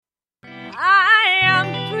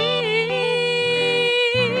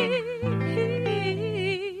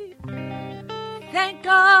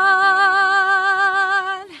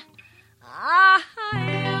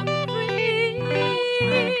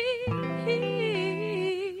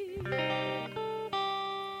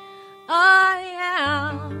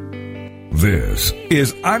This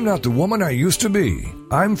is I'm Not the Woman I Used to Be.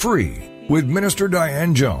 I'm Free with Minister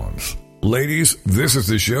Diane Jones. Ladies, this is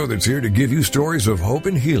the show that's here to give you stories of hope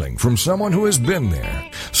and healing from someone who has been there,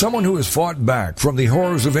 someone who has fought back from the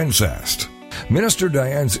horrors of incest. Minister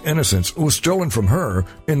Diane's innocence was stolen from her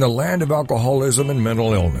in the land of alcoholism and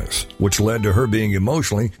mental illness, which led to her being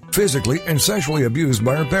emotionally, physically, and sexually abused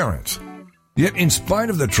by her parents. Yet, in spite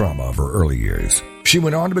of the trauma of her early years, she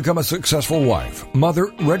went on to become a successful wife,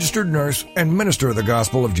 mother, registered nurse, and minister of the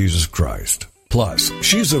gospel of Jesus Christ. Plus,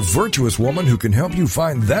 she's a virtuous woman who can help you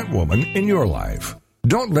find that woman in your life.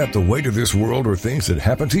 Don't let the weight of this world or things that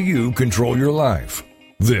happen to you control your life.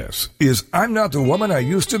 This is I'm Not the Woman I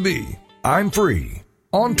Used to Be. I'm Free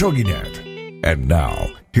on TogiNet. And now,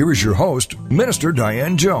 here is your host, Minister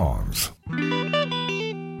Diane Jones.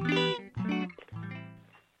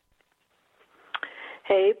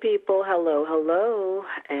 Hey people, hello,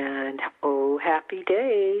 and oh, happy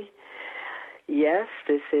day. Yes,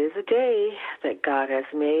 this is a day that God has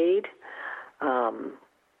made.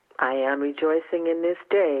 I am rejoicing in this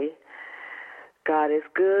day. God is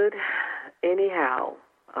good anyhow.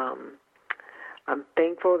 I'm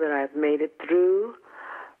thankful that I've made it through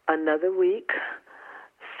another week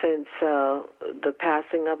since the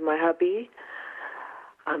passing of my hubby.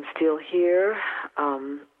 I'm still here.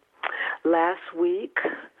 Last week,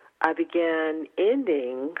 I began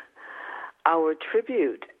ending our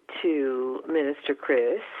tribute to Minister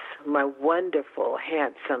Chris, my wonderful,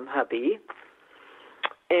 handsome hubby.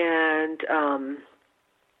 And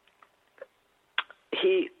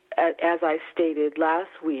he, as I stated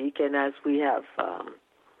last week, and as we have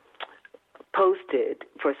posted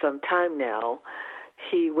for some time now,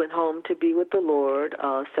 he went home to be with the Lord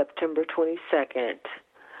September 22nd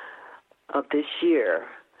of this year.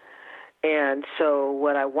 And so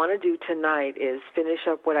what I want to do tonight is finish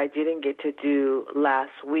up what I didn't get to do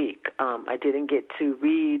last week. I didn't get to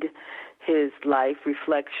read his life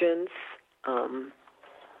reflections.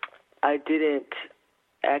 I didn't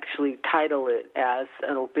actually title it as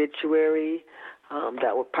an obituary.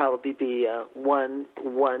 That would probably be one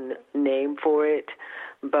name for it.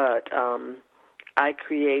 But I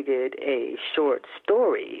created a short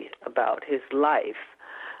story about his life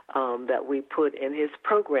that we put in his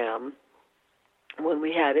program when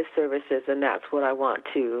we had his services, and that's what I want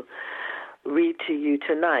to read to you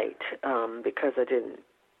tonight because I didn't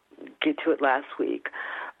get to it last week.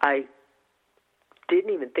 I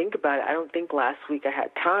didn't even think about it. I don't think last week I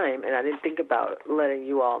had time, and I didn't think about letting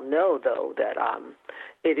you all know, though, that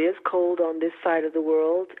it is cold on this side of the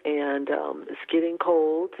world, and it's getting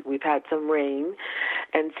cold. We've had some rain,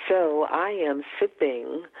 and so I am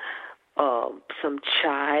sipping some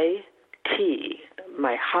chai tea,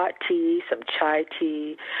 my hot tea, some chai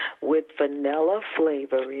tea with vanilla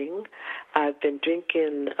flavoring. I've been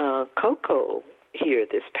drinking cocoa here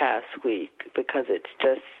this past week because it's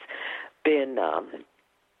just been,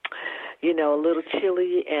 a little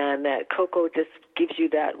chilly, and that cocoa just gives you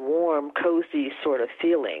that warm, cozy sort of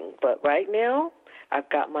feeling. But right now, I've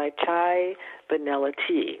got my chai vanilla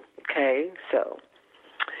tea, okay? So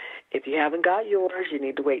if you haven't got yours, you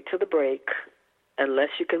need to wait till the break, unless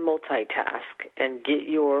you can multitask and get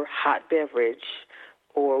your hot beverage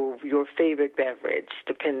or your favorite beverage,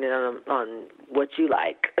 depending on what you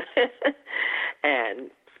like,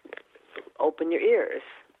 and open your ears,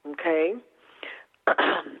 okay?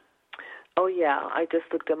 Oh, yeah, I just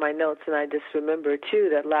looked at my notes, and I just remembered, too,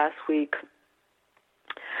 that last week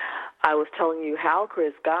I was telling you how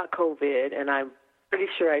Chris got COVID, and I'm pretty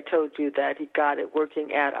sure I told you that he got it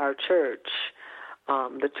working at our church,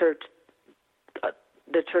 the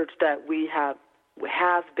church that we had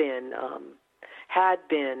been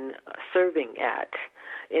serving at,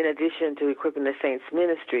 in addition to Equipping the Saints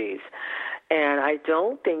Ministries. And I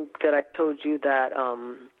don't think that I told you that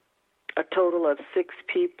a total of 6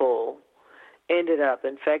 people ended up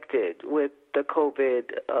infected with the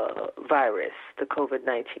COVID virus, the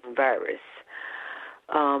COVID-19 virus.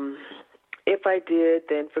 If I did,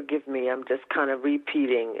 then forgive me. I'm just kind of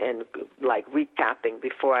repeating and recapping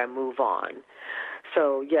before I move on.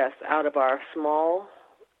 So, yes, out of our small,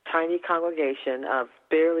 tiny congregation of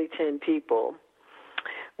barely 10 people,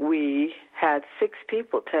 we had 6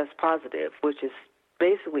 people test positive, which is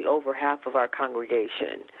basically over half of our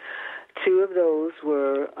congregation. 2 of those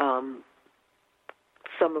were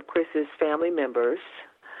some of Chris's family members,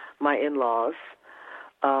 my in-laws.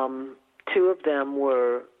 2 of them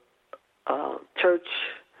were church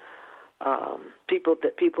people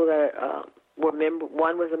that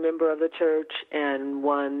one was a member of the church, and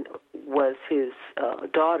one was his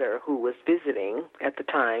daughter, who was visiting at the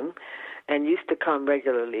time and used to come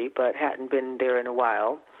regularly but hadn't been there in a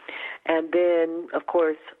while. And then, of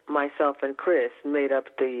course, myself and Chris made up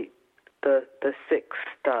the sixth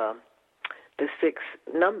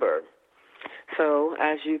number. So,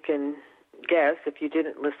 as you can guess, if you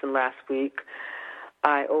didn't listen last week,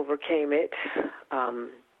 I overcame it.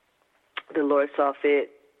 The Lord saw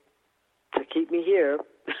fit to keep me here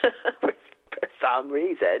for some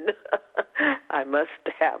reason. I must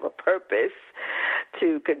have a purpose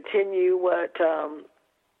to continue what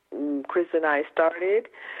Chris and I started,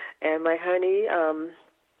 and my honey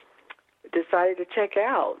decided to check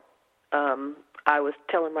out. I was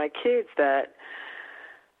telling my kids that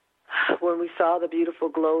when we saw the beautiful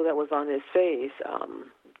glow that was on his face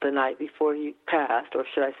the night before he passed, or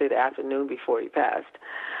should I say the afternoon before he passed,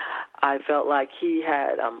 I felt like he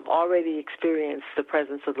had already experienced the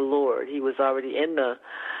presence of the Lord. He was already in the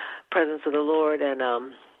presence of the Lord, and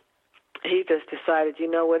he just decided, you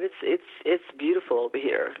know what, it's beautiful over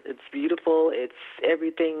here. It's beautiful. It's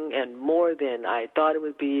everything and more than I thought it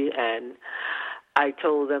would be. And I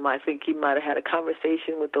told him I think he might have had a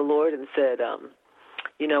conversation with the Lord and said,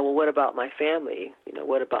 you know, well, what about my family? You know,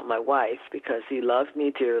 what about my wife? Because he loved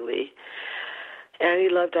me dearly. And he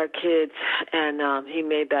loved our kids, and he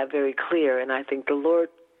made that very clear. And I think the Lord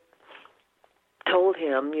told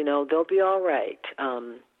him, you know, they'll be all right.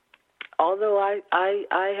 Although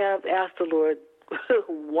I have asked the Lord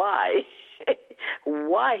why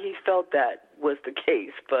he felt that was the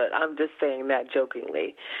case, but I'm just saying that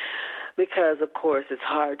jokingly because, of course, it's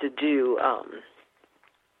hard to do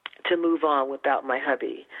to move on without my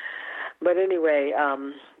hubby. But anyway,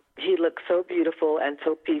 he looked so beautiful and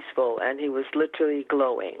so peaceful, and he was literally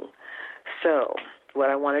glowing. So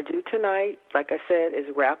what I want to do tonight, like I said, is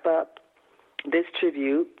wrap up this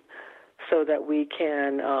tribute so that we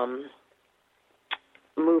can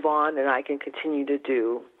move on and I can continue to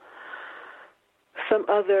do some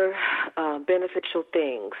other beneficial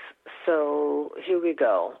things. So here we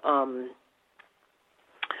go.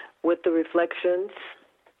 With the reflections,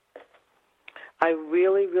 I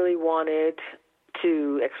really, really wanted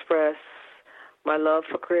to express my love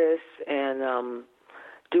for Chris and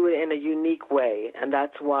do it in a unique way, and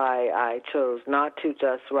that's why I chose not to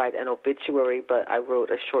just write an obituary, but I wrote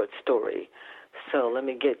a short story. So let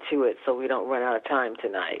me get to it so we don't run out of time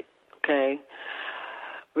tonight, okay?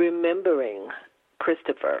 Remembering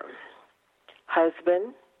Christopher,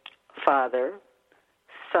 husband, father,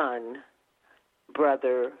 son,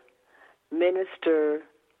 brother, minister,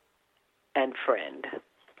 and friend.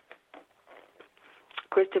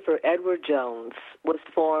 Christopher Edward Jones was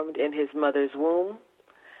formed in his mother's womb,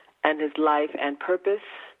 and his life and purpose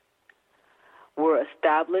were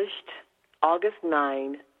established August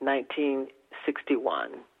 9, 1961.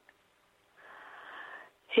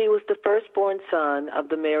 He was the firstborn son of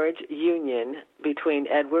the marriage union between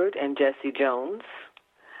Edward and Jessie Jones,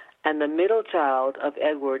 and the middle child of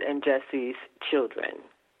Edward and Jessie's children.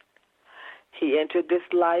 He entered this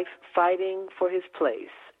life fighting for his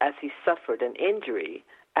place as he suffered an injury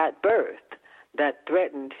at birth that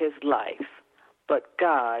threatened his life, but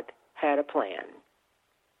God had a plan.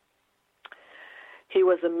 He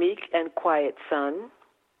was a meek and quiet son.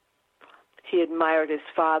 He admired his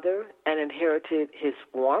father and inherited his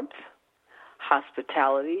warmth,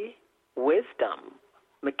 hospitality, wisdom,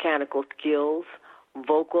 mechanical skills,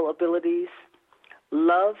 vocal abilities,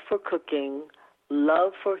 love for cooking,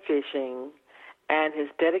 love for fishing, and his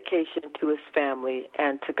dedication to his family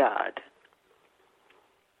and to God.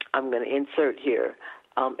 I'm going to insert here.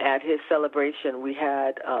 At his celebration, we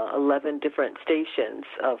had 11 different stations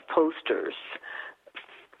of posters,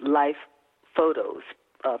 life photos,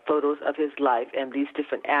 photos of his life and these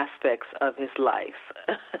different aspects of his life.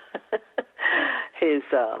 His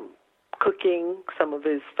cooking, some of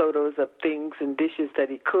his photos of things and dishes that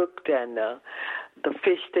he cooked, and the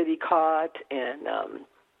fish that he caught, and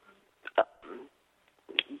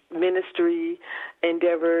ministry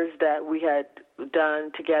endeavors that we had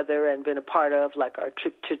done together and been a part of, like our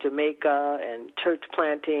trip to Jamaica and church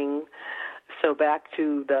planting. So back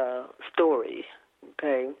to the story,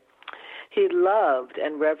 okay? He loved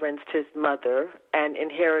and reverenced his mother and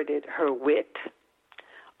inherited her wit,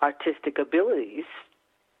 artistic abilities,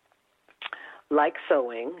 like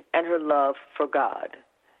sewing, and her love for God.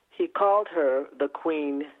 He called her the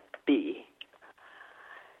Queen Bee.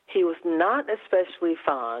 He was not especially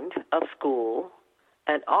fond of school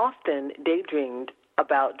and often daydreamed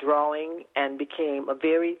about drawing and became a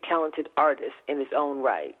very talented artist in his own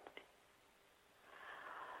right.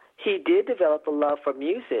 He did develop a love for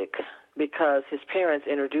music because his parents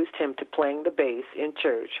introduced him to playing the bass in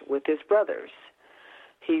church with his brothers.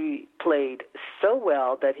 He played so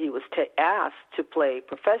well that he was asked to play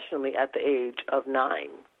professionally at the age of 9.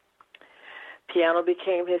 Piano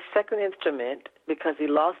became his second instrument because he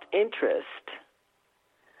lost interest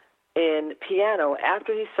in piano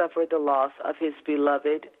after he suffered the loss of his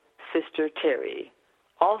beloved sister Terry,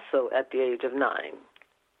 also at the age of 9.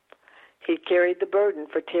 He carried the burden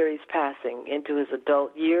for Terry's passing into his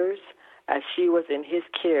adult years as she was in his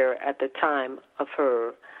care at the time of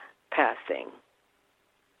her passing.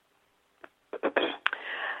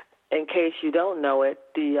 In case you don't know it,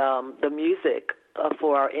 the music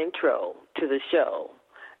for our intro to the show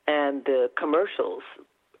and the commercials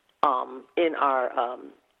in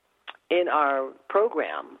our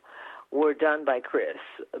program were done by Chris.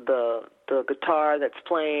 The guitar that's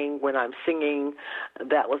playing when I'm singing,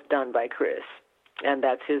 that was done by Chris, and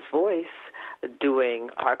that's his voice doing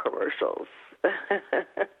our commercials.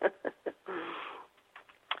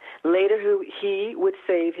 Later, he would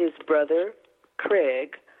save his brother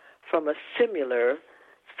Craig from a similar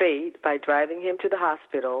fate by driving him to the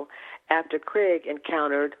hospital after Craig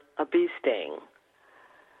encountered a bee sting.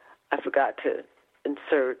 I forgot to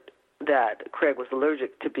insert that Craig was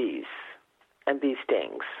allergic to bees and bee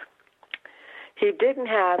stings. He didn't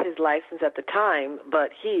have his license at the time,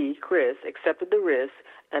 but he, Chris, accepted the risk,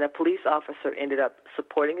 and a police officer ended up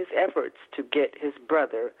supporting his efforts to get his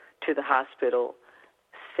brother to the hospital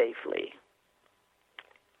safely.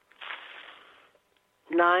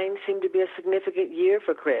 9 seemed to be a significant year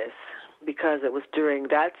for Chris because it was during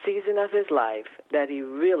that season of his life that he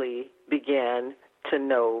really began to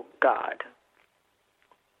know God.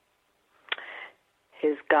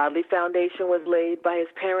 His godly foundation was laid by his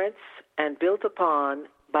parents and built upon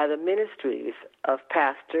by the ministries of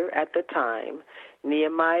pastor at the time,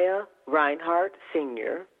 Nehemiah Reinhardt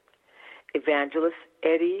Sr., evangelist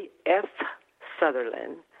Eddie F.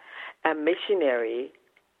 Sutherland, and missionary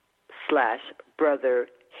 / brother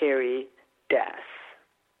Harry Dass.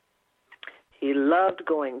 He loved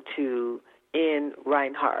going to Nehemiah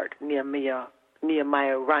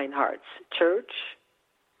Reinhardt's church,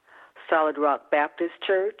 Solid Rock Baptist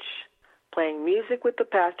Church, playing music with the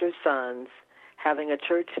pastor's sons, having a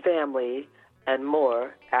church family, and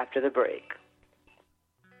more after the break.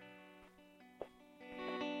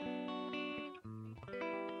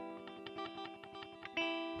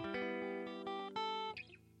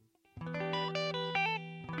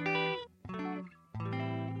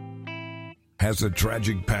 Has a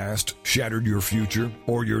tragic past shattered your future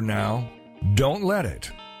or your now? Don't let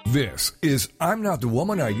it. This is I'm Not the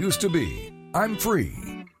Woman I Used to Be. I'm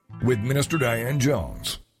Free with Minister Diane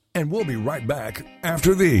Jones. And we'll be right back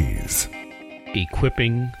after these.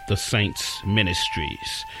 Equipping the Saints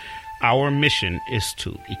Ministries. Our mission is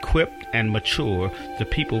to equip and mature the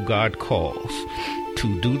people God calls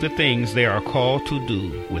to do the things they are called to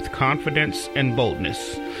do with confidence and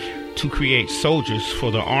boldness, to create soldiers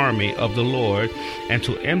for the army of the Lord, and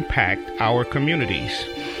to impact our communities.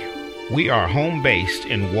 We are home-based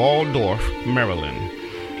in Waldorf, Maryland.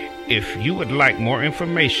 If you would like more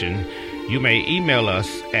information, you may email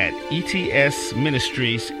us at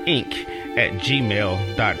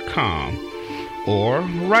etsministriesinc@gmail.com or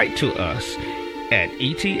write to us at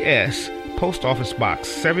ETS Post Office Box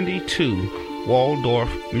 72, Waldorf,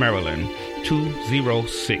 Maryland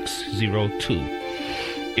 20602.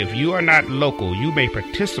 If you are not local, you may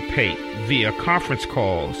participate via conference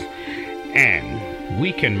calls, and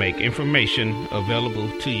we can make information available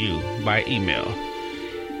to you by email.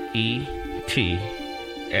 ETS.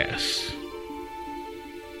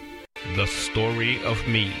 The Story of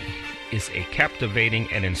Me is a captivating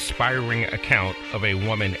and inspiring account of a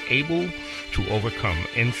woman able to overcome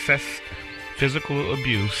incest, physical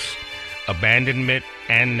abuse, abandonment,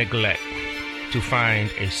 and neglect to find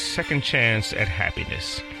a second chance at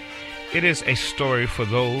happiness. It is a story for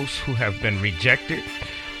those who have been rejected,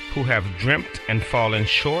 who have dreamt and fallen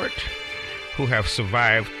short, who have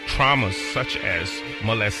survived traumas such as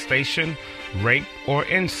molestation, rape, or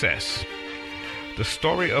incest. The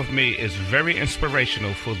Story of Me is very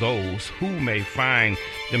inspirational for those who may find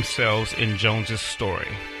themselves in Jones's story.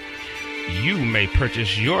 You may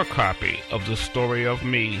purchase your copy of The Story of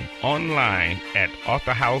Me online at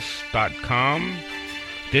authorhouse.com,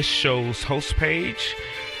 this show's host page,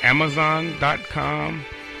 Amazon.com,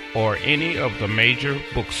 or any of the major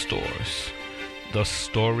bookstores. The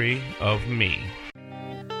Story of Me.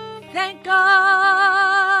 Thank God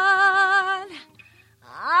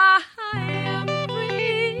I am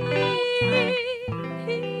free.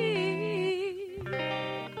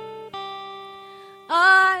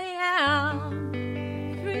 I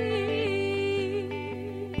am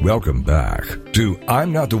free. Welcome back to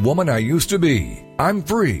I'm Not the Woman I Used to Be. I'm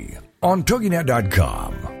Free on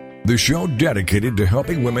TogiNet.com. the show dedicated to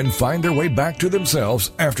helping women find their way back to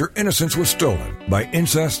themselves after innocence was stolen by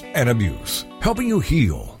incest and abuse. Helping you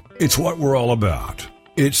heal. It's what we're all about.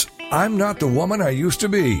 It's I'm Not the Woman I Used to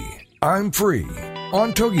Be. I'm Free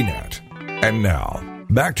on TogiNet. And now,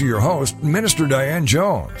 back to your host, Minister Diane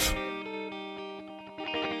Jones.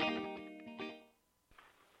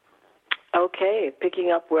 Okay,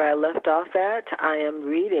 picking up where I left off at, I am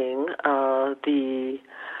reading the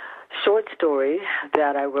short story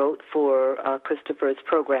that I wrote for Christopher's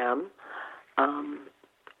program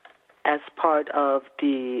as part of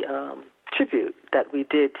the tribute that we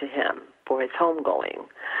did to him for his homegoing.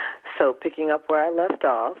 So picking up where I left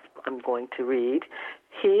off, I'm going to read,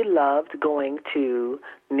 he loved going to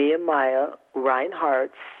Nehemiah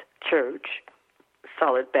Reinhardt's church,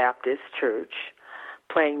 Solid Baptist Church,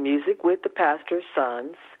 playing music with the pastor's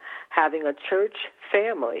sons, having a church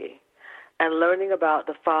family, and learning about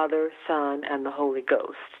the Father, Son, and the Holy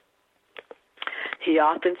Ghost. He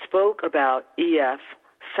often spoke about E.F.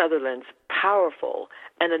 Sutherland's powerful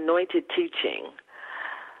and anointed teaching,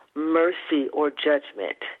 mercy or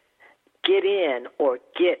judgment, get in or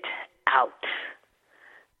get out.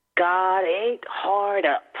 God ain't hard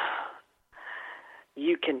up.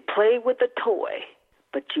 You can play with a toy,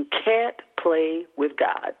 but you can't play with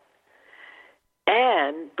God.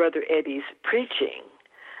 And Brother Eddie's preaching,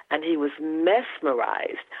 and he was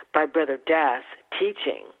mesmerized by Brother Das'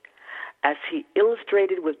 teaching as he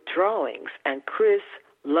illustrated with drawings, and Chris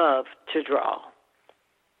loved to draw.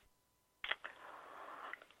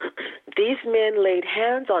 These men laid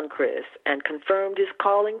hands on Chris and confirmed his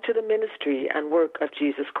calling to the ministry and work of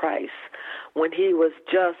Jesus Christ when he was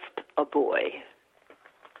just a boy.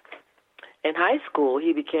 In high school,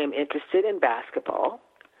 he became interested in basketball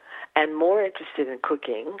and more interested in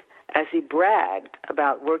cooking as he bragged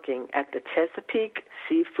about working at the Chesapeake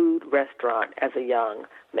Seafood Restaurant as a young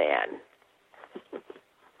man.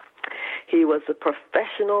 He was a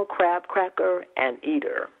professional crab cracker and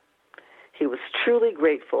eater. He was truly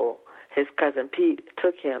grateful his cousin Pete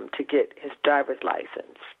took him to get his driver's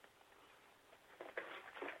license.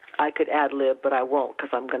 I could ad-lib, but I won't because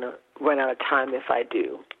I'm going to run out of time if I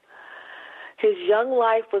do. His young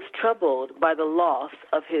life was troubled by the loss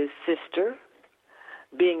of his sister,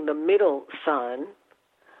 being the middle son,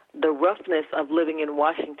 the roughness of living in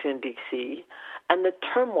Washington, D.C., and the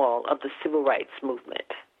turmoil of the civil rights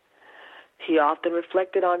movement. He often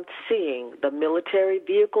reflected on seeing the military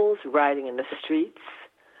vehicles riding in the streets.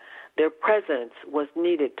 Their presence was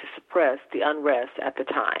needed to suppress the unrest at the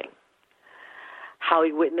time. How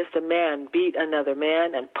he witnessed a man beat another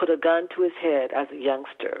man and put a gun to his head as a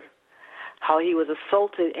youngster. How he was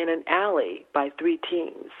assaulted in an alley by 3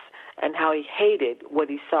 teens, and how he hated what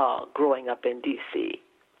he saw growing up in D.C.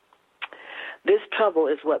 This trouble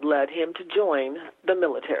is what led him to join the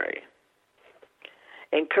military.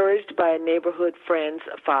 Encouraged by a neighborhood friend's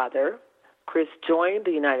father, Chris joined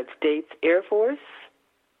the United States Air Force.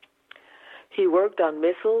 He worked on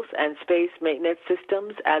missiles and space maintenance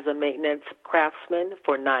systems as a maintenance craftsman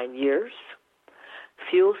for 9 years,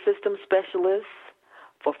 fuel system specialist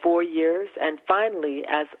for 4 years, and finally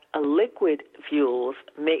as a liquid fuels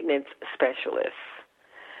maintenance specialist.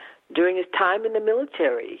 During his time in the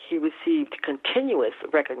military, he received continuous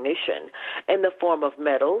recognition in the form of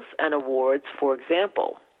medals and awards, for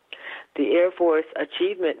example, the Air Force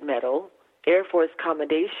Achievement Medal, Air Force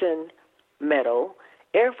Commendation Medal,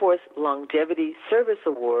 Air Force Longevity Service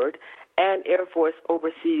Award, and Air Force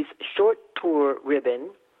Overseas Short Tour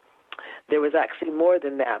Ribbon. There was actually more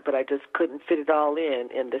than that, but I just couldn't fit it all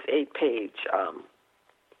in this 8-page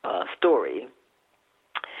story.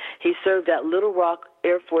 He served at Little Rock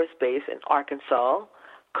Air Force Base in Arkansas,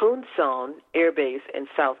 Kunsan Air Base in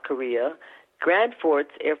South Korea, Grand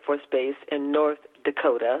Forks Air Force Base in North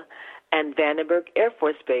Dakota, and Vandenberg Air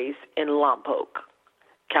Force Base in Lompoc,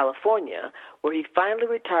 California, where he finally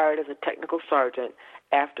retired as a technical sergeant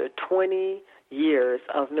after 20 years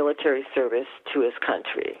of military service to his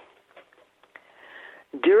country.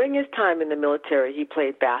 During his time in the military, he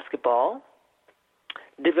played basketball,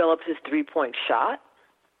 developed his three-point shot,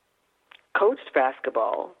 coached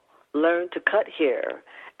basketball, learned to cut hair,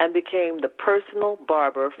 and became the personal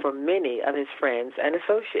barber for many of his friends and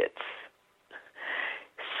associates.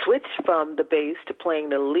 Switched from the bass to playing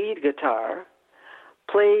the lead guitar,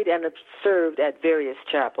 played and served at various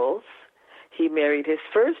chapels. He married his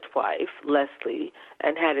first wife, Leslie,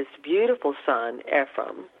 and had his beautiful son,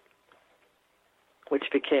 Ephraim, which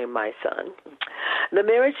became my son. The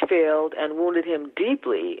marriage failed and wounded him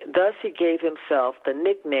deeply. Thus, he gave himself the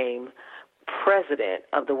nickname President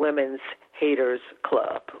of the Women's Haters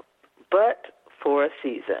Club, but for a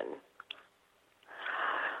season.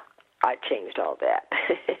 I changed all that.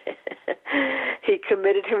 He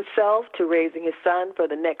committed himself to raising his son for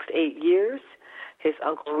the next 8 years. His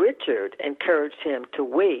Uncle Richard encouraged him to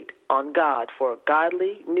wait on God for a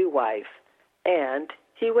godly new wife, and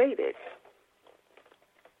he waited.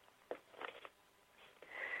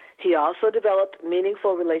 He also developed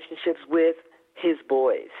meaningful relationships with his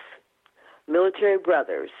boys, military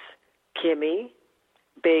brothers, Kimmy,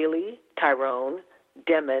 Bailey, Tyrone,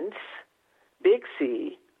 Demons, Big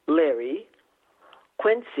C, Larry,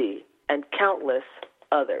 Quincy, and countless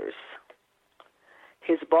others.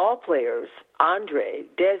 His ball players, Andre,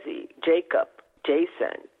 Desi, Jacob,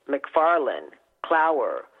 Jason, McFarlane,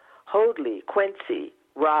 Clower, Hoadley, Quincy,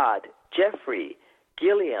 Rod, Jeffrey,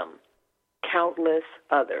 Gilliam, countless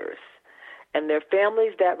others, and their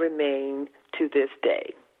families that remain to this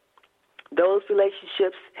day. Those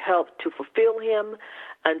relationships helped to fulfill him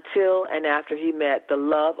until and after he met the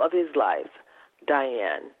love of his life,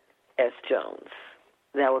 Diane S. Jones.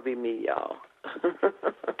 That would be me, y'all.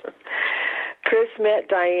 Chris met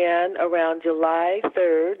Diane around July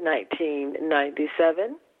 3rd,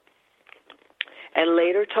 1997, and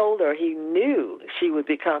later told her he knew she would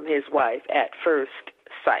become his wife at first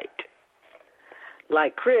sight.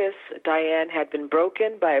 Like Chris, Diane had been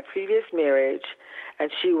broken by a previous marriage, and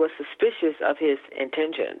she was suspicious of his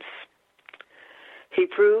intentions. He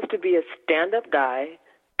proved to be a stand-up guy,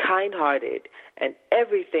 kind-hearted, and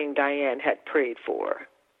everything Diane had prayed for.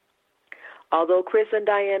 Although Chris and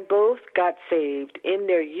Diane both got saved in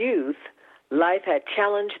their youth, life had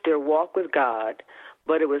challenged their walk with God,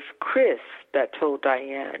 but it was Chris that told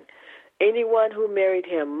Diane, anyone who married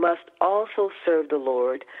him must also serve the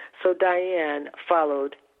Lord, so Diane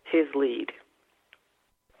followed his lead.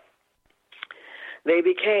 They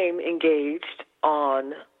became engaged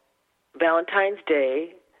on Valentine's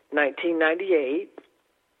Day, 1998.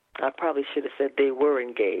 I probably should have said they were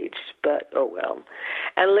engaged, but oh well.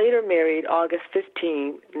 And later married August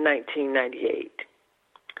 15, 1998.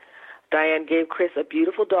 Diane gave Chris a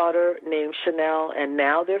beautiful daughter named Chanel, and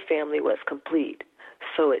now their family was complete,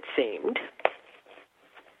 so it seemed.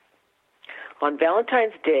 On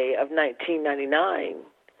Valentine's Day of 1999,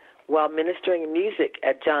 while ministering music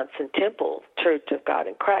at Johnson Temple Church of God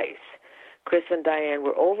in Christ, Chris and Diane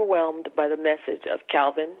were overwhelmed by the message of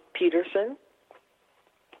Calvin Peterson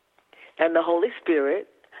and the Holy Spirit,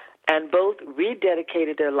 and both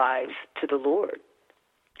rededicated their lives to the Lord.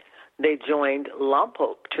 They joined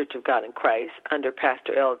Lompoc Church of God in Christ under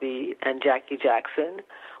Pastor L.V. and Jackie Jackson,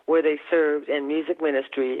 where they served in music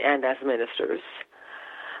ministry and as ministers.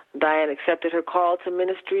 Diane accepted her call to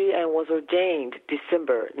ministry and was ordained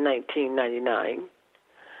December 1999.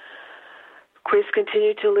 Chris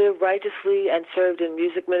continued to live righteously and served in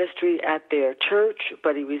music ministry at their church,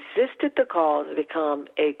 but he resisted the call to become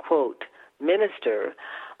a, quote, minister,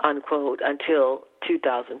 unquote, until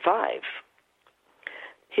 2005.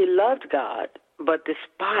 He loved God, but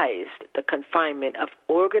despised the confinement of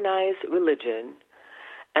organized religion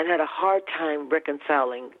and had a hard time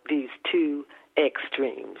reconciling these two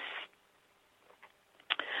extremes.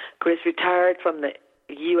 Chris retired from the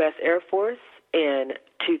U.S. Air Force in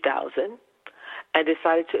 2000 and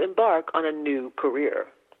decided to embark on a new career.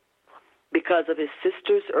 Because of his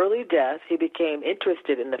sister's early death, he became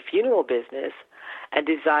interested in the funeral business and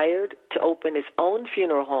desired to open his own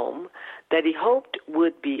funeral home that he hoped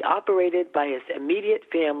would be operated by his immediate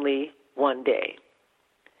family one day.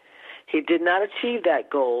 He did not achieve that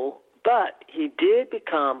goal, but he did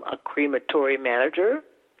become a crematory manager,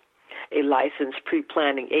 a licensed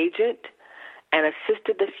pre-planning agent, and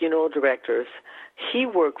assisted the funeral directors he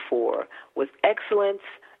worked for with excellence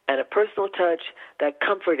and a personal touch that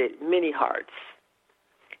comforted many hearts.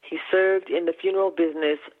 He served in the funeral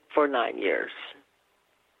business for 9 years.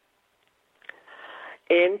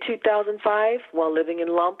 In 2005, while living in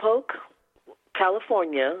Lompoc,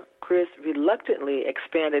 California, Chris reluctantly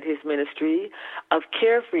expanded his ministry of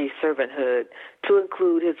carefree servanthood to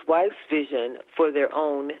include his wife's vision for their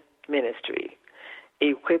own ministry,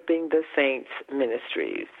 Equipping the Saints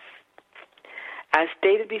Ministries. As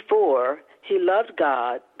stated before, he loved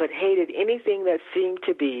God but hated anything that seemed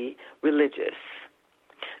to be religious,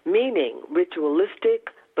 meaning ritualistic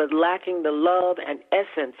but lacking the love and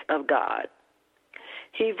essence of God.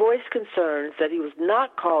 He voiced concerns that he was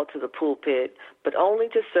not called to the pulpit, but only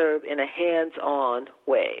to serve in a hands-on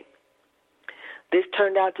way. This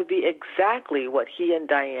turned out to be exactly what he and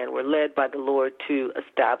Diane were led by the Lord to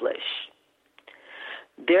establish.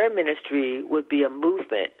 Their ministry would be a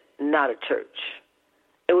movement, not a church.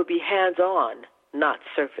 It would be hands-on, not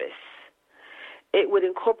surface. It would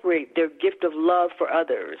incorporate their gift of love for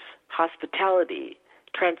others, hospitality,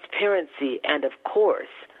 transparency, and, of course,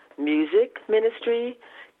 music ministry,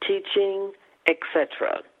 teaching,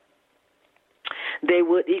 etc. They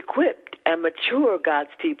would equip and mature God's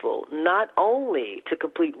people not only to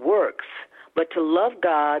complete works, but to love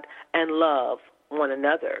God and love one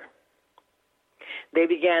another. They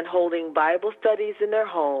began holding Bible studies in their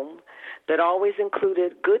home that always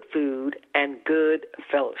included good food and good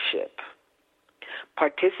fellowship.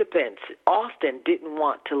 Participants often didn't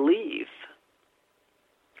want to leave,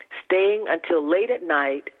 staying until late at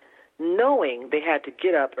night, knowing they had to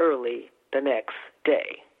get up early the next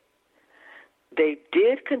day. They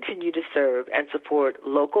did continue to serve and support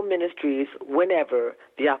local ministries whenever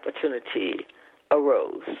the opportunity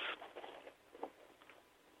arose.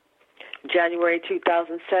 January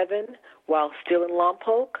 2007, while still in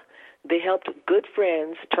Lompoc, they helped good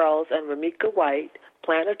friends Charles and Ramika White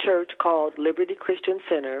plant a church called Liberty Christian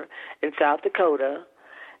Center in South Dakota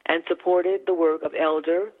and supported the work of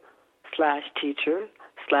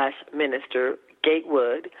elder/teacher/minister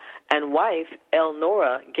Gatewood and wife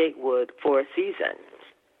Elnora Gatewood for a season.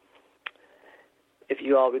 If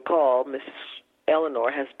you all recall, Miss Eleanor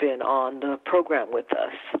has been on the program with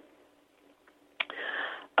us.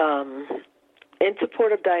 In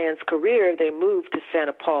support of Diane's career, they moved to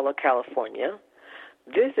Santa Paula, California.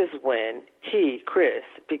 This is when he, Chris,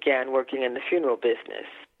 began working in the funeral business.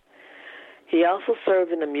 He also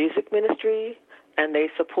served in the music ministry, and they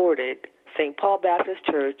supported St. Paul Baptist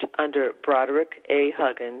Church under Broderick A.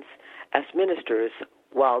 Huggins as ministers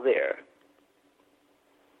while there.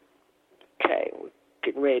 Okay, we're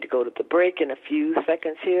getting ready to go to the break in a few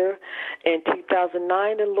seconds here. In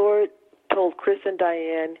 2009, the Lord told Chris and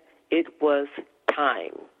Diane it was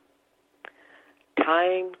time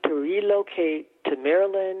to relocate to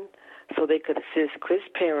Maryland so they could assist Chris'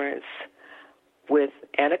 parents with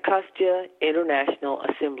Anacostia International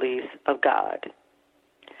Assemblies of God,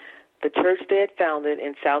 the church they had founded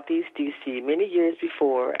in Southeast D.C. many years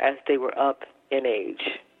before as they were up in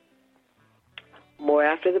age. More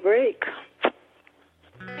after the break.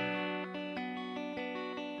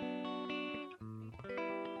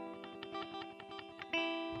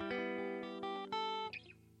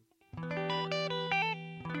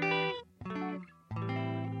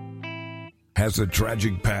 Has a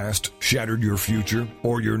tragic past shattered your future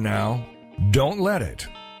or your now? Don't let it.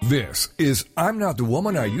 This is I'm Not the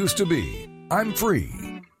Woman I Used to Be. I'm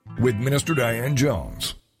Free with Minister Diane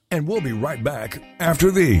Jones. And we'll be right back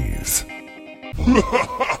after these.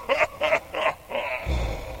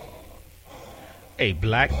 A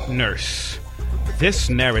black nurse.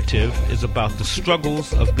 This narrative is about the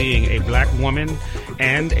struggles of being a black woman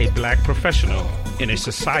and a black professional in a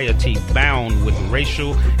society bound with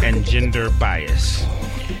racial and gender bias.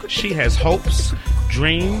 She has hopes,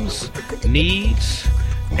 dreams, needs,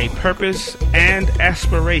 a purpose, and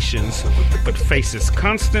aspirations, but faces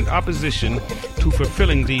constant opposition to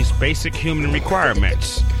fulfilling these basic human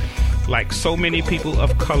requirements. Like so many people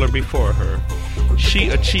of color before her, she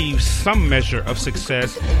achieves some measure of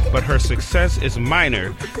success, but her success is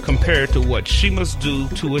minor compared to what she must do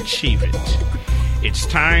to achieve it. It's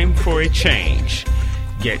time for a change.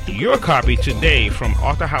 Get your copy today from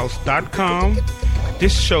authorhouse.com,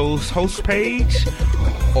 this show's host page,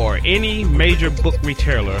 or any major book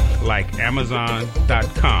retailer like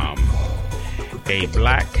Amazon.com. A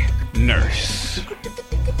black nurse.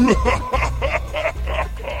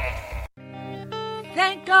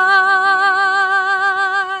 Thank God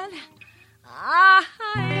I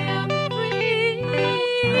am free.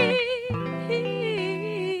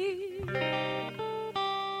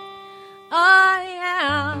 I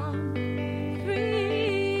am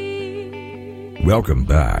free. Welcome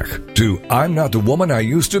back to I'm Not the Woman I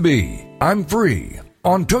Used to Be. I'm Free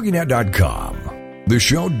on TogiNet.com. The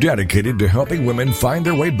show dedicated to helping women find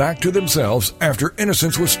their way back to themselves after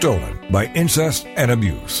innocence was stolen by incest and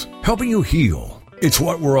abuse. Helping you heal. It's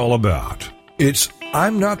what we're all about. It's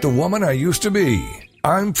I'm Not the Woman I Used to Be.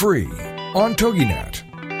 I'm Free on TogiNet.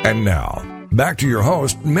 And now, back to your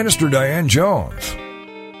host, Minister Diane Jones.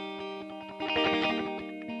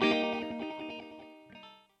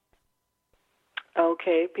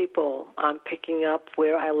 Okay, people, I'm picking up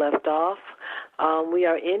where I left off. We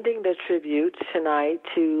are ending the tribute tonight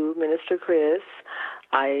to Minister Chris.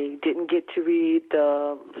 I didn't get to read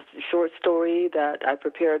the short story that I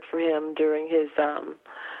prepared for him during his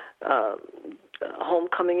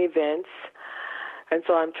homecoming events, and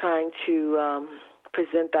so I'm trying to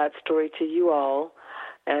present that story to you all,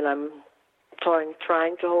 and I'm trying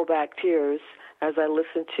to hold back tears as I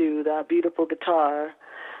listen to that beautiful guitar.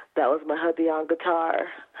 That was my hubby on guitar.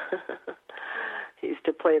 He used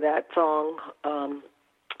to play that song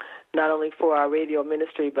not only for our radio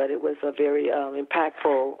ministry, but it was a very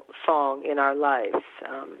impactful song in our lives.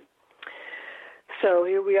 So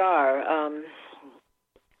here we are.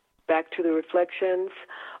 Back to the reflections.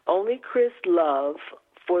 Only Chris' love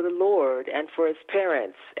for the Lord and for his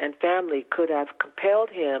parents and family could have compelled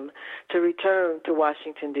him to return to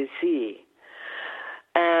Washington, D.C.,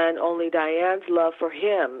 and only Diane's love for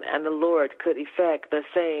him and the Lord could effect the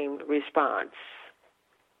same response.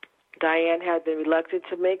 Diane had been reluctant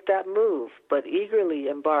to make that move, but eagerly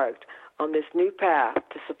embarked on this new path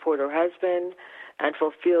to support her husband and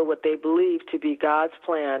fulfill what they believed to be God's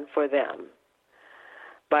plan for them.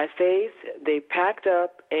 By faith, they packed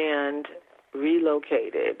up and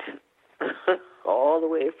relocated all the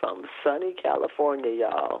way from sunny California,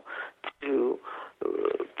 y'all, to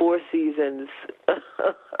Four Seasons,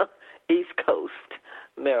 East Coast,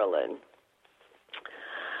 Maryland.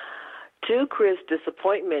 To Chris'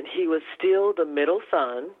 disappointment, he was still the middle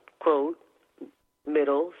son, quote,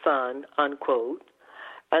 middle son, unquote,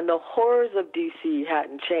 and the horrors of D.C.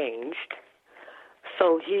 hadn't changed,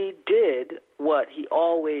 so he did what he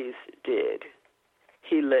always did.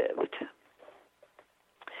 He lived.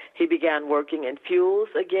 He began working in fuels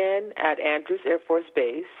again at Andrews Air Force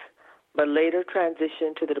Base, but later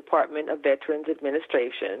transitioned to the Department of Veterans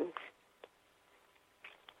Administration,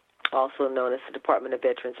 also known as the Department of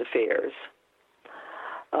Veterans Affairs.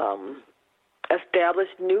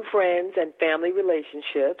 Established new friends and family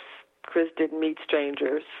relationships. Chris didn't meet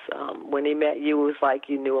strangers. When he met you, it was like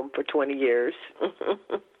you knew him for 20 years.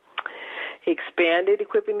 He expanded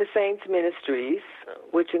Equipping the Saints Ministries,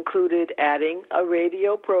 which included adding a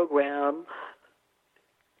radio program.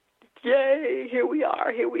 Yay, here we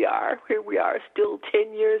are, still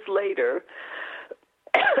 10 years later.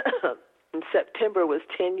 In September was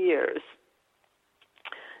 10 years.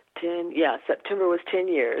 September was 10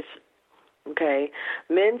 years. Okay.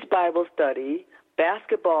 Men's Bible study,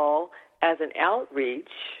 basketball as an outreach,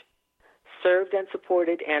 served and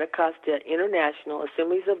supported Anacostia International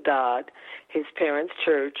Assemblies of God, his parents'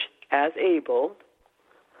 church, as able,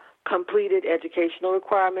 completed educational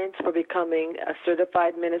requirements for becoming a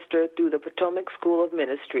certified minister through the Potomac School of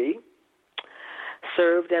Ministry,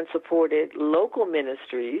 served and supported local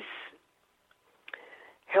ministries,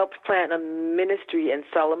 helped plant a ministry in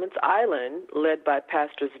Solomon's Island led by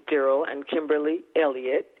Pastors Darrell and Kimberly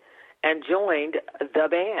Elliott, and joined the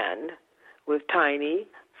band with Tiny,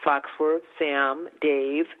 Foxworth, Sam,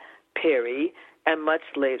 Dave, Perry, and much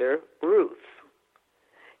later, Ruth.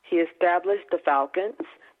 He established the Falcons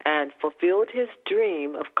and fulfilled his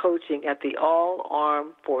dream of coaching at the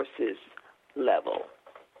all-armed forces level.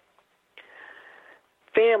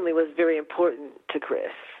 Family was very important to Chris.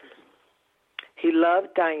 He loved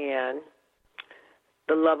Diane,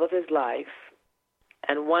 the love of his life,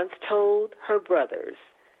 and once told her brothers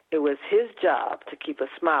it was his job to keep a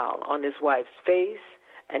smile on his wife's face,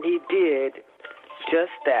 and he did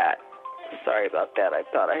just that. Sorry about that. I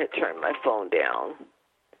thought I had turned my phone down.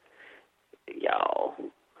 Y'all.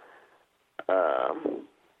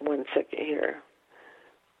 1 second here.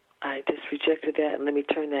 I just rejected that, and let me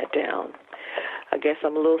turn that down. I guess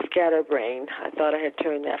I'm a little scatterbrained. I thought I had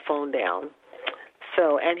turned that phone down.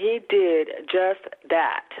 So, and he did just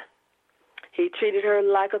that. He treated her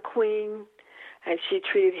like a queen, and she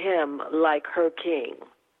treated him like her king.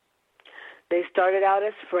 They started out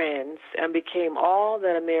as friends and became all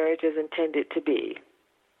that a marriage is intended to be.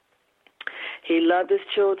 He loved his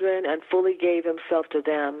children and fully gave himself to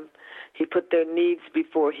them. He put their needs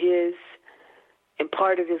before his,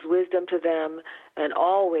 imparted his wisdom to them, and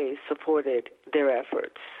always supported their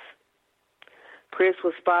efforts. Chris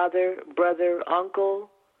was father, brother, uncle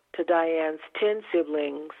to Diane's 10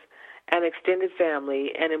 siblings and extended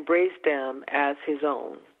family and embraced them as his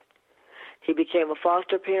own. He became a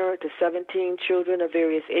foster parent to 17 children of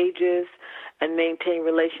various ages and maintained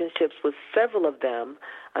relationships with several of them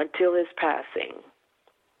until his passing.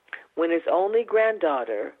 When his only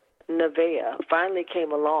granddaughter, Nevaeh, finally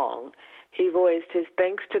came along, he voiced his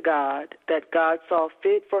thanks to God that God saw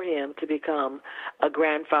fit for him to become a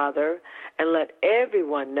grandfather and let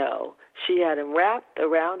everyone know she had him wrapped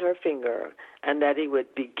around her finger and that he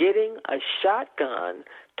would be getting a shotgun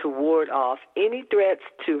to ward off any threats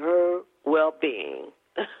to her well-being.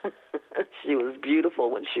 She was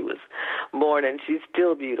beautiful when she was born, and she's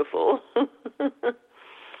still beautiful.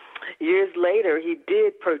 Years later, he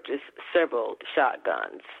did purchase several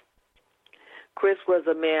shotguns. Chris was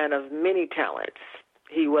a man of many talents.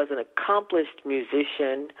 He was an accomplished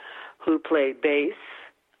musician who played bass,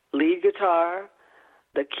 lead guitar,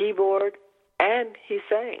 the keyboard, and he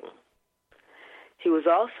sang. He was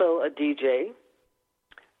also a DJ,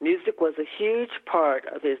 Music was a huge part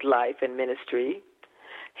of his life and ministry.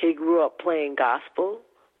 He grew up playing gospel,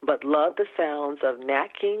 but loved the sounds of Nat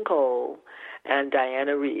King Cole and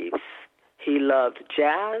Diana Reeves. He loved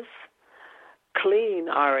jazz, clean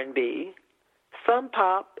R&B, some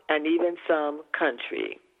pop, and even some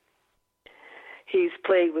country. He's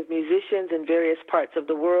played with musicians in various parts of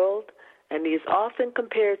the world, and he is often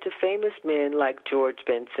compared to famous men like George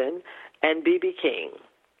Benson and B.B. King.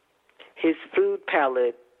 His food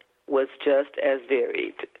palette was just as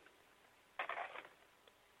varied.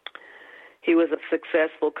 He was a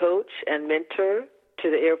successful coach and mentor to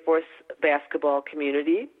the Air Force basketball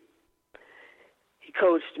community. He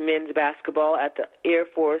coached men's basketball at the Air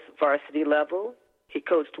Force varsity level. He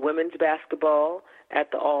coached women's basketball at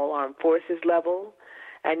the All-Armed Forces level,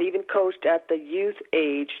 and even coached at the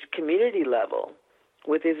youth-aged community level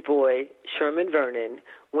with his boy, Sherman Vernon,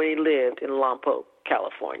 when he lived in Lompoc,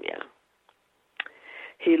 California.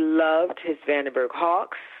 He loved his Vandenberg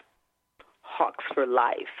Hawks, Hawks for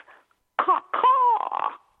life.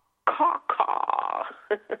 Caw-caw, caw-caw.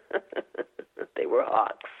 They were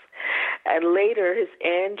Hawks. And later, his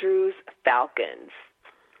Andrews Falcons.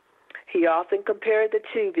 He often compared the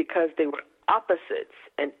two because they were opposites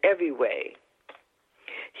in every way.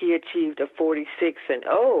 He achieved a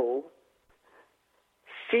 46-0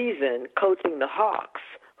 season coaching the Hawks,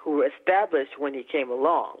 who were established when he came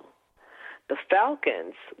along. The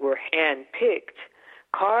Falcons were hand-picked,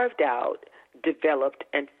 carved out, developed,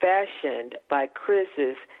 and fashioned by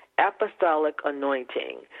Chris's apostolic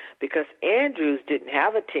anointing because Andrews didn't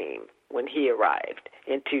have a team when he arrived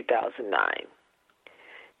in 2009.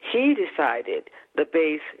 He decided the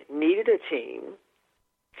base needed a team.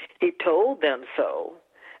 He told them so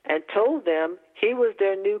and told them he was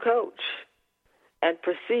their new coach and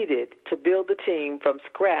proceeded to build the team from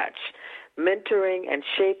scratch, mentoring and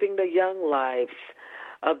shaping the young lives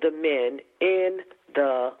of the men in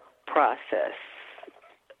the process.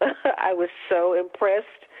 I was so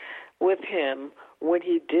impressed with him when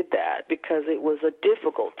he did that because it was a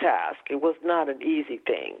difficult task. It was not an easy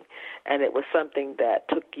thing, and it was something that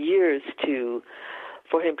took years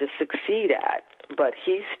for him to succeed at, but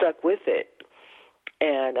he stuck with it.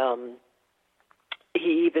 And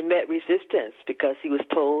he even met resistance because he was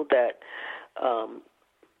told that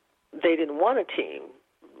they didn't want a team.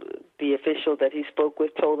 The official that he spoke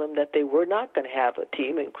with told him that they were not going to have a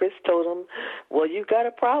team, and Chris told him, well, you got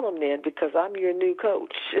a problem then because I'm your new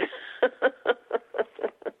coach.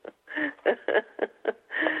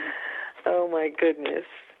 Oh, my goodness.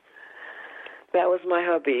 That was my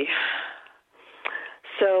hubby.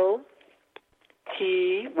 So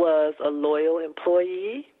he was a loyal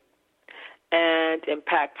employee and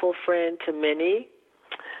impactful friend to many.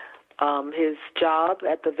 His job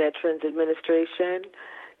at the Veterans Administration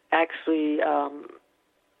actually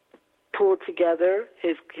pulled together,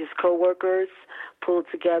 his coworkers pulled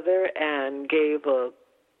together and gave a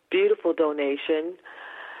beautiful donation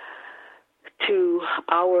to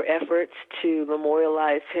our efforts to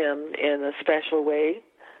memorialize him in a special way.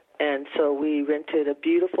 And so we rented a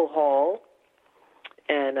beautiful hall,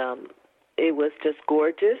 and it was just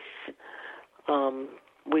gorgeous.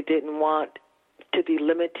 We didn't want to be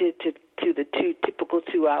limited to the typical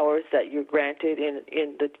 2 hours that you're granted in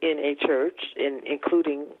a church,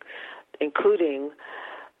 including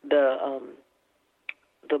the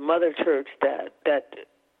mother church that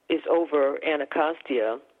is over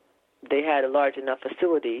Anacostia. They had a large enough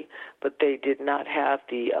facility, but they did not have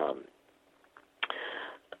the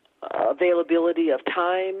availability of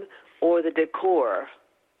time or the decor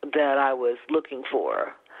that I was looking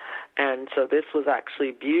for. And so this was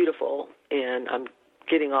actually beautiful. And I'm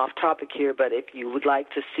getting off topic here, but if you would like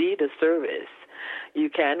to see the service, you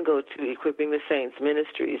can go to Equipping the Saints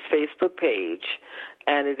Ministries Facebook page,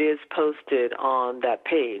 and it is posted on that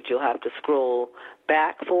page. You'll have to scroll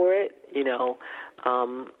back for it.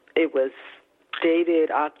 It was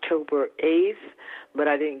dated October 8th, but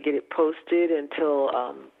I didn't get it posted until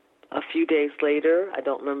a few days later. I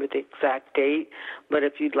don't remember the exact date, but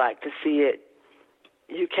if you'd like to see it,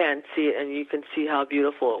 you can see it, and you can see how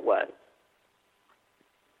beautiful it was.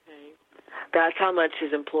 That's how much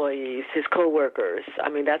his employees, his coworkers,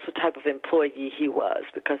 that's the type of employee he was,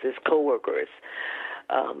 because his coworkers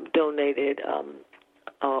donated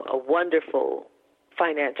a wonderful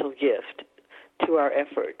financial gift to our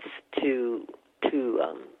efforts to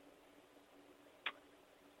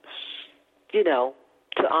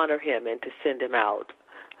honor him and to send him out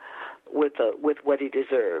with what he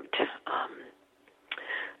deserved.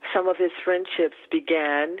 Some of his friendships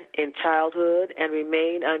began in childhood and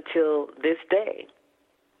remain until this day.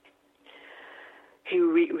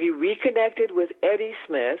 He reconnected with Eddie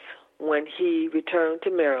Smith when he returned to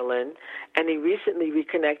Maryland, and he recently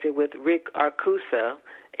reconnected with Rick Arcusa,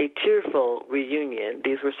 a tearful reunion.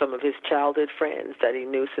 These were some of his childhood friends that he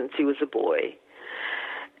knew since he was a boy.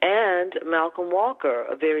 And Malcolm Walker,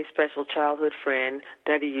 a very special childhood friend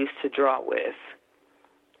that he used to draw with.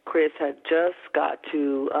 Chris had just got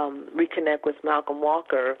to reconnect with Malcolm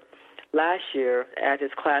Walker last year at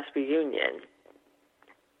his class reunion.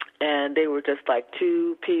 And they were just like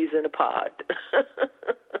two peas in a pod.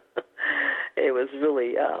 It was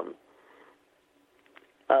really a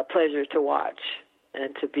pleasure to watch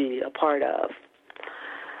and to be a part of.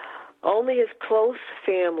 Only his close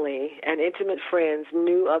family and intimate friends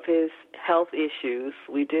knew of his health issues.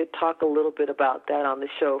 We did talk a little bit about that on the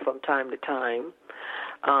show from time to time.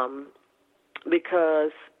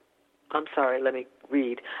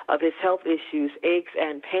 Of his health issues, aches,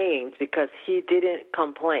 and pains, because he didn't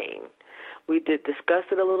complain. We did discuss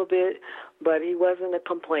it a little bit, but he wasn't a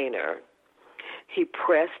complainer. He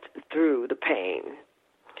pressed through the pain.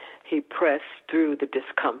 He pressed through the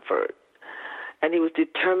discomfort. And he was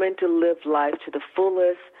determined to live life to the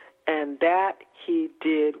fullest, and that he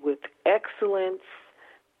did with excellence,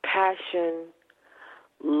 passion,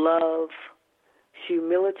 love,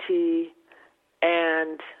 humility,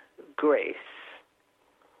 and grace.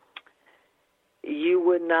 You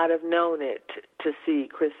would not have known it to see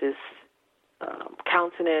Chris's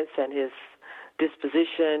countenance and his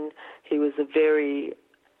disposition. He was a very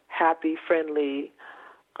happy, friendly,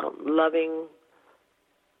 loving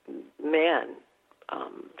man.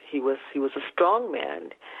 He was a strong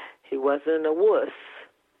man. He wasn't a wuss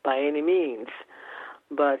by any means,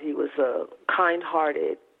 but he was a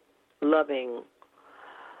kind-hearted, loving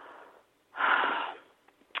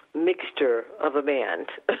mixture of a man.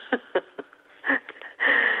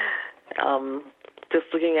 Just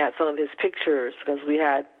looking at some of his pictures, because we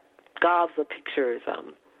had gobs of pictures,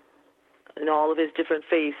 in all of his different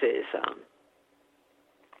faces,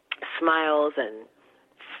 smiles and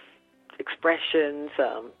expressions.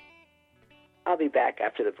 I'll be back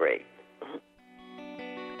after the break.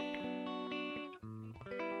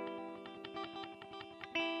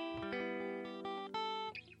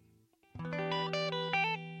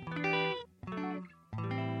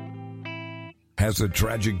 Has a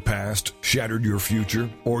tragic past shattered your future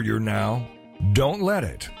or your now? Don't let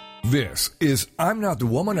it. This is I'm Not the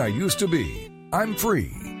Woman I Used to Be. I'm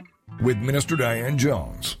Free with Minister Diane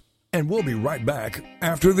Jones. And we'll be right back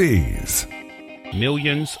after these.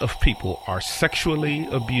 Millions of people are sexually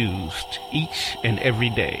abused each and every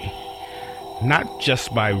day, not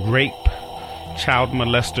just by rape, child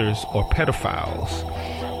molesters, or pedophiles,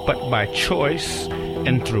 but by choice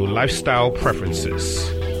and through lifestyle preferences.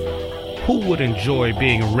 Who would enjoy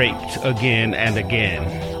being raped again and again?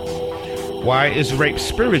 Why is rape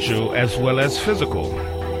spiritual as well as physical?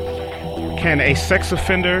 Can a sex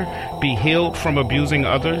offender be healed from abusing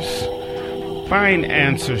others? Find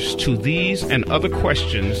answers to these and other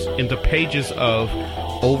questions in the pages of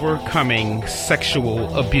Overcoming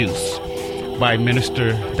Sexual Abuse by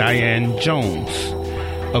Minister Diane Jones.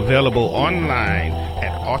 Available online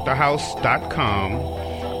at authorhouse.com,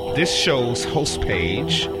 this show's host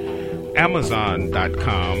page,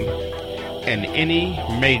 Amazon.com, and any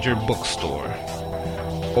major bookstore.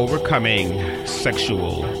 Overcoming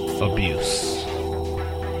Sexual Abuse.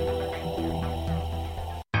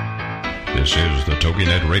 This is the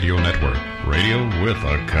TogiNet Radio Network, radio with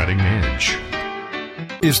a cutting edge.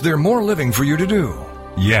 Is there more living for you to do?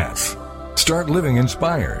 Yes. Start living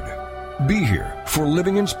inspired. Be here for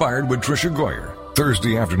Living Inspired with Tricia Goyer,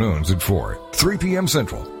 Thursday afternoons at 4, 3 p.m.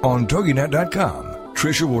 Central on TogiNet.com.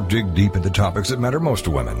 Tricia will dig deep into topics that matter most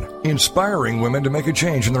to women, inspiring women to make a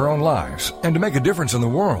change in their own lives and to make a difference in the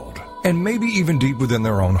world, and maybe even deep within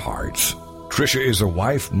their own hearts. Tricia is a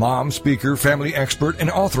wife, mom, speaker, family expert, and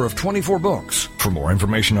author of 24 books. For more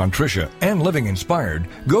information on Tricia and Living Inspired,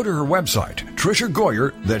 go to her website, Tricia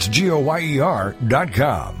Goyer, that's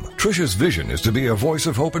GOYER.com. Tricia's vision is to be a voice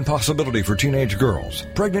of hope and possibility for teenage girls,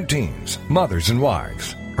 pregnant teens, mothers, and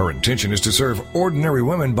wives. Her intention is to serve ordinary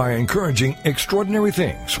women by encouraging extraordinary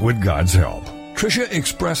things with God's help. Tricia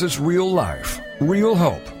expresses real life, real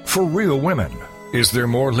hope for real women. Is there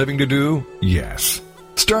more living to do? Yes.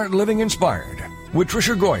 Start Living Inspired with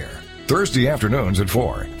Tricia Goyer, Thursday afternoons at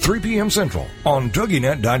 4, 3 p.m. Central on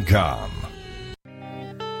TogiNet.com.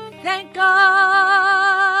 Thank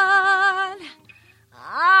God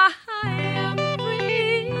I am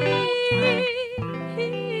free.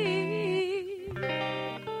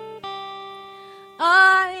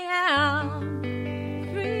 I am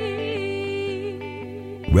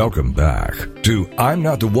free. Welcome back to I'm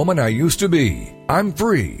Not the Woman I Used to Be. I'm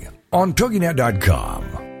Free on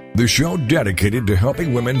TogiNet.com, the show dedicated to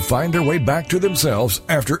helping women find their way back to themselves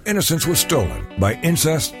after innocence was stolen by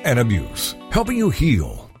incest and abuse. Helping you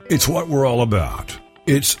heal. It's what we're all about.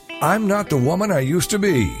 It's I'm Not the Woman I Used to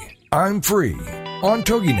Be. I'm Free on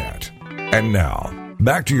TogiNet. And now,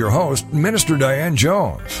 back to your host, Minister Diane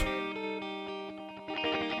Jones.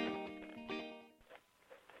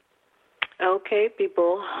 Okay,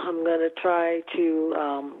 people, I'm going to try to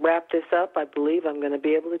wrap this up. I believe I'm going to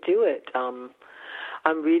be able to do it. I'm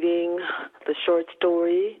reading the short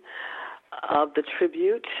story of the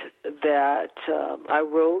tribute that I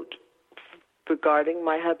wrote regarding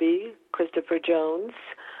my hubby, Christopher Jones,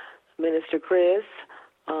 Minister Chris,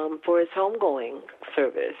 for his homegoing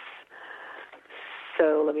service.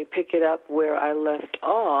 So let me pick it up where I left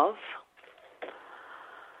off.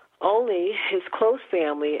 Only his close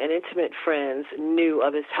family and intimate friends knew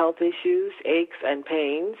of his health issues, aches, and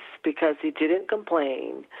pains because he didn't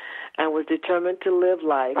complain and was determined to live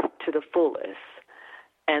life to the fullest.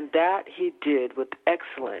 And that he did with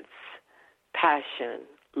excellence, passion,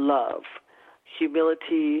 love,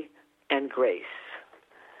 humility, and grace.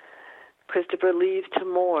 Christopher leaves to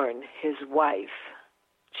mourn his wife,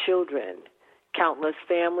 children, countless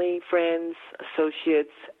family, friends,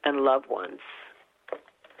 associates, and loved ones.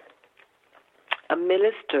 A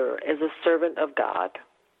minister is a servant of God,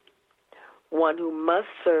 one who must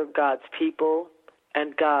serve God's people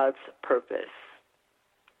and God's purpose.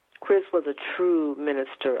 Chris was a true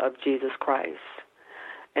minister of Jesus Christ,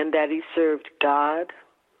 in that he served God,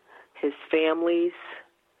 his families,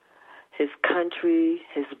 his country,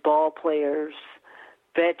 his ball players,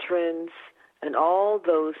 veterans, and all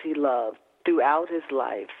those he loved throughout his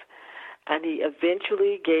life. And he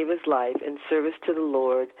eventually gave his life in service to the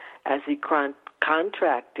Lord as he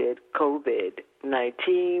contracted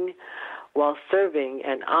COVID-19 while serving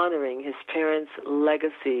and honoring his parents'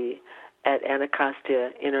 legacy at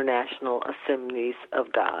Anacostia International Assemblies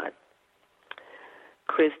of God.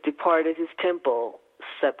 Chris departed his temple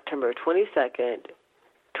September 22nd,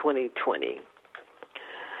 2020.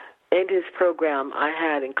 In his program, I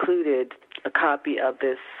had included a copy of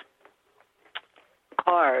this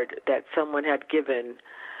card that someone had given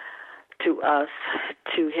to us,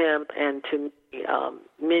 to him, and to me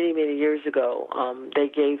many, many years ago. They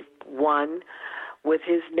gave one with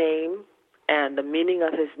his name and the meaning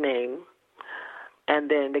of his name, and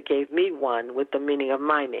then they gave me one with the meaning of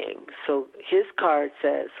my name. So his card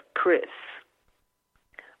says, Chris,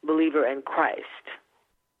 believer in Christ.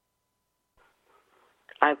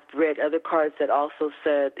 I've read other cards that also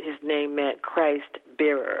said his name meant Christ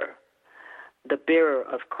bearer, the bearer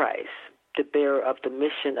of Christ, the bearer of the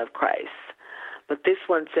mission of Christ. But this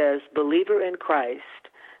one says, believer in Christ,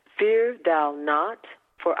 fear thou not,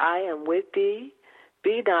 for I am with thee.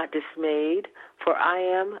 Be not dismayed, for I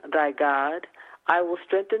am thy God. I will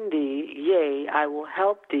strengthen thee, yea, I will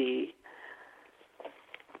help thee.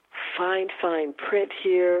 Fine print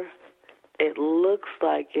here. It looks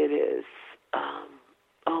like it is,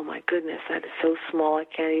 oh my goodness, that is so small I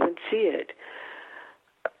can't even see it.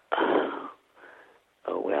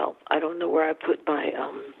 Oh well, I don't know where I put my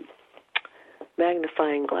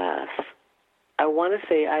magnifying glass. I want to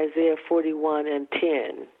say Isaiah 41 and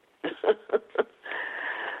 10.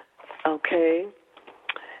 Okay.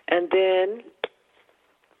 And then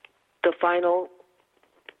the final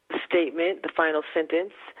statement, the final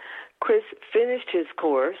sentence, Chris finished his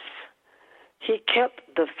course. He kept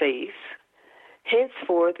the faith.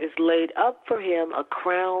 Henceforth is laid up for him a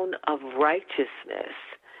crown of righteousness.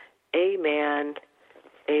 Amen.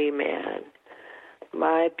 Amen.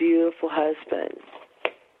 My beautiful husband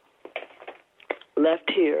left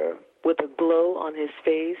here with a glow on his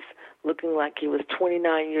face, looking like he was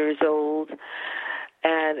 29 years old,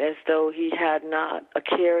 and as though he had not a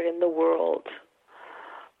care in the world.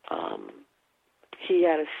 He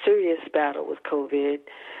had a serious battle with COVID.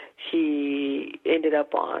 He ended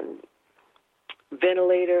up on the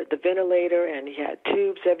ventilator, and he had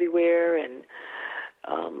tubes everywhere, and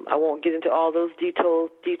I won't get into all those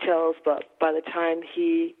details, but by the time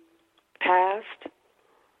he passed,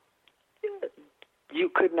 you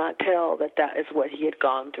could not tell that is what he had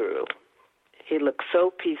gone through. He looked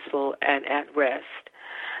so peaceful and at rest.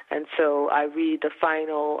 And so I read the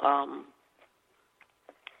final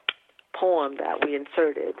poem that we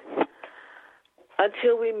inserted.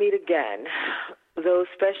 Until we meet again, those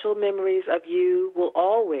special memories of you will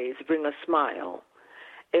always bring a smile.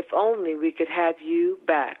 If only we could have you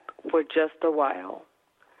back for just a while.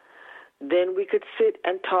 Then we could sit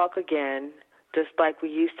and talk again, just like we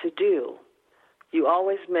used to do. You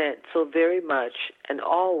always meant so very much and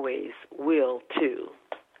always will too.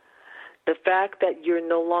 The fact that you're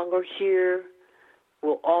no longer here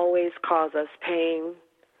will always cause us pain,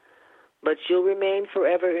 but you'll remain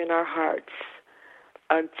forever in our hearts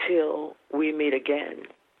until we meet again.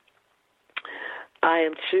 I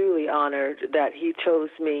am truly honored that he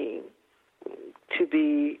chose me to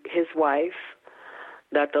be his wife,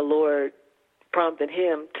 that the Lord prompted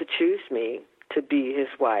him to choose me to be his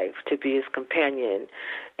wife, to be his companion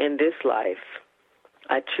in this life.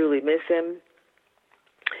 I truly miss him,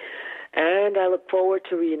 and I look forward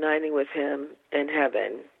to reuniting with him in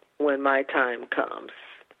heaven when my time comes.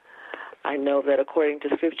 I know that according to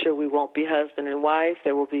Scripture, we won't be husband and wife.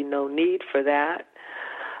 There will be no need for that,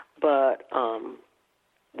 but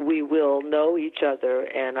we will know each other,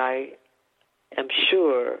 and I am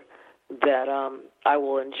sure that I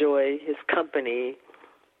will enjoy his company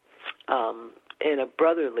in a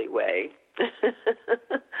brotherly way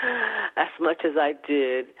as much as I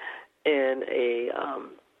did in a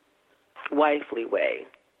wifely way.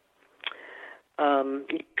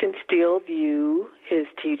 You can still view his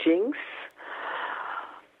teachings.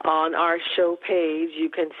 On our show page, you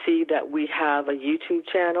can see that we have a YouTube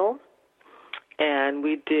channel, and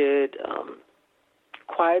we did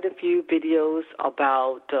quite a few videos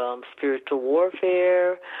about spiritual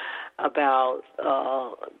warfare, about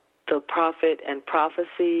the prophet and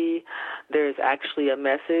prophecy. There's actually a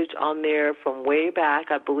message on there from way back,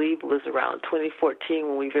 I believe it was around 2014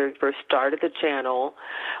 when we very first started the channel,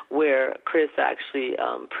 where Chris actually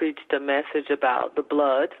preached a message about the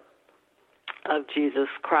blood of Jesus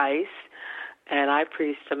Christ, and I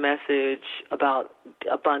preached a message about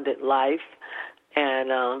abundant life.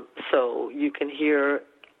 And so you can hear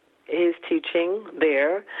his teaching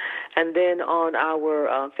there. And then on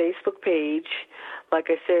our Facebook page, like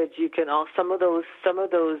I said, you can all some of those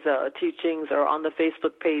teachings are on the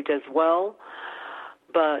Facebook page as well.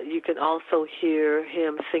 But you can also hear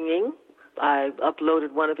him singing. I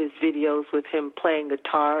uploaded one of his videos with him playing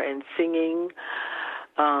guitar and singing.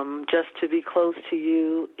 Just to be close to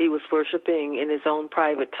you. He was worshiping in his own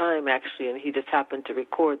private time, actually, and he just happened to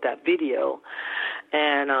record that video.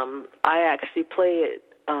 And I actually play it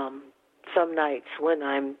some nights when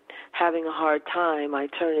I'm having a hard time. I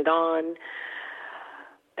turn it on,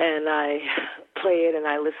 and I play it, and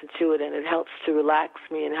I listen to it, and it helps to relax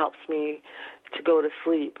me and helps me to go to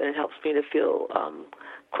sleep, and it helps me to feel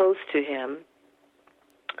close to him.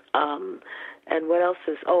 And what else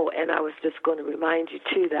is? Oh, and I was just going to remind you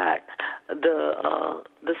too that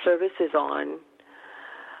the service is on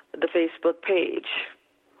the Facebook page.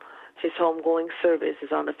 His homegoing service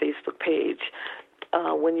is on the Facebook page.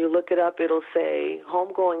 When you look it up, it'll say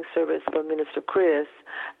homegoing service for Minister Chris,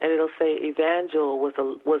 and it'll say Evangel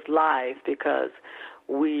was live because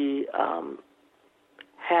we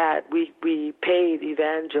paid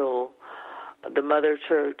Evangel, the Mother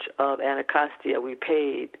Church of Anacostia. We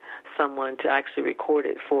paid someone to actually record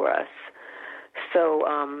it for us. So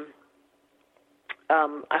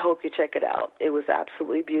I hope you check it out. It was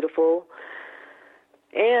absolutely beautiful.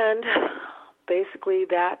 And basically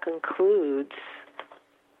that concludes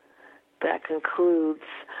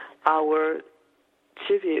our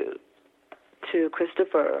tribute to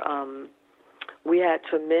Christopher. We had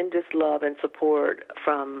tremendous love and support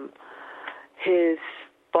from his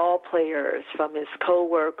ball players, from his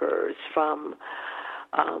co-workers, from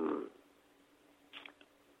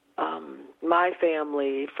my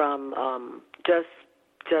family, from just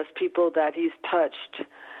people that he's touched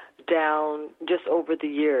down just over the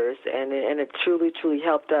years, and it truly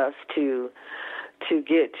helped us to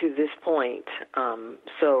get to this point.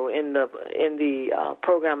 So in the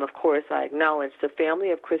program, of course, I acknowledge the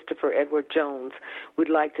family of Christopher Edward Jones. We'd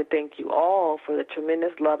like to thank you all for the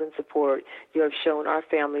tremendous love and support you have shown our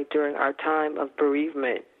family during our time of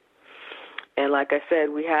bereavement. And like I said,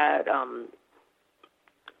 we had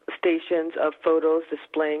stations of photos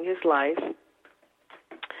displaying his life.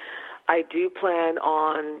 I do plan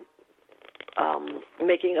on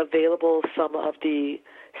making available some of the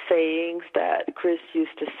sayings that Chris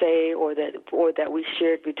used to say or that we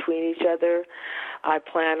shared between each other. I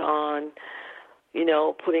plan on,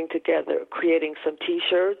 putting together, creating some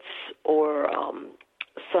T-shirts or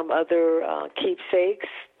some other keepsakes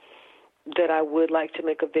that I would like to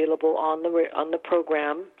make available on the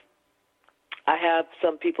program. I have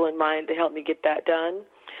some people in mind to help me get that done,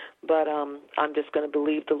 but I'm just going to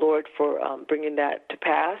believe the Lord for bringing that to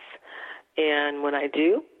pass. And when I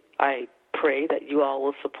do, I pray that you all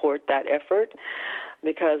will support that effort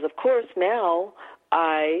because, of course, now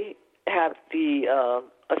I have the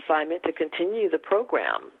assignment to continue the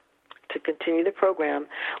program.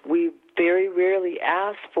 We very rarely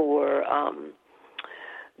ask for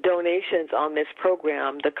donations on this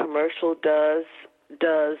program. The commercial does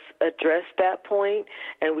address that point,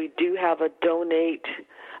 and we do have a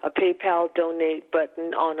PayPal donate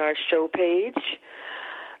button on our show page.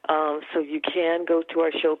 So you can go to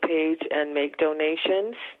our show page and make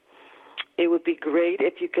donations. It would be great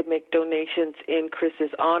if you could make donations in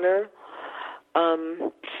Chris's honor,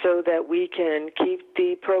 so that we can keep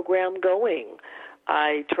the program going.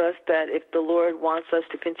 I trust that if the Lord wants us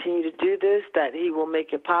to continue to do this, that He will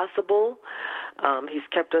make it possible. He's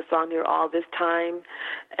kept us on here all this time,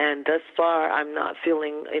 and thus far I'm not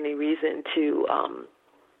feeling any reason to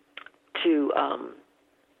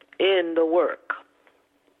end the work.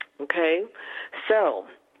 Okay? So,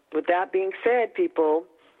 with that being said, people,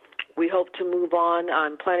 we hope to move on.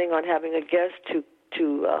 I'm planning on having a guest to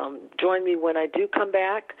join me when I do come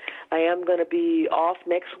back. I am going to be off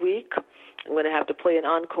next week. I'm going to have to play an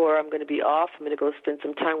encore. I'm going to be off. I'm going to go spend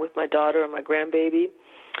some time with my daughter and my grandbaby.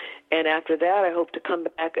 And after that, I hope to come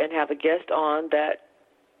back and have a guest on that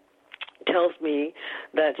tells me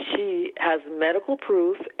that she has medical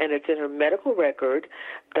proof, and it's in her medical record,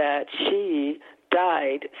 that she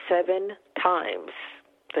died 7 times.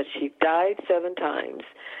 That she died 7 times,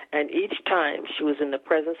 and each time she was in the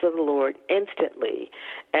presence of the Lord instantly,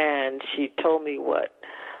 and she told me what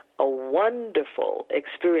a wonderful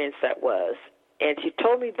experience that was. And she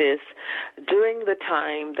told me this during the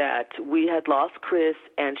time that we had lost Chris,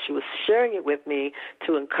 and she was sharing it with me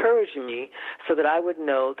to encourage me so that I would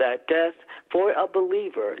know that death for a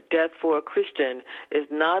believer, death for a Christian, is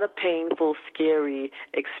not a painful, scary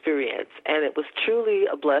experience. And it was truly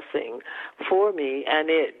a blessing for me, and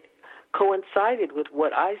it coincided with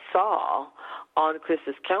what I saw on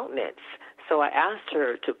Chris's countenance. So I asked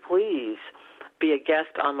her to please be a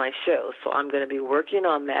guest on my show. So I'm going to be working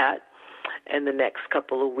on that in the next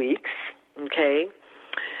couple of weeks, okay?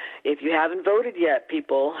 If you haven't voted yet,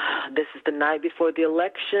 people, this is the night before the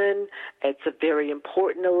election. It's a very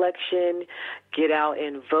important election. Get out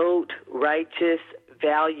and vote righteous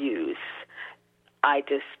values. I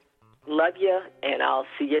just love you, and I'll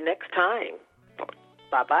see you next time.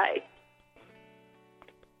 Bye-bye.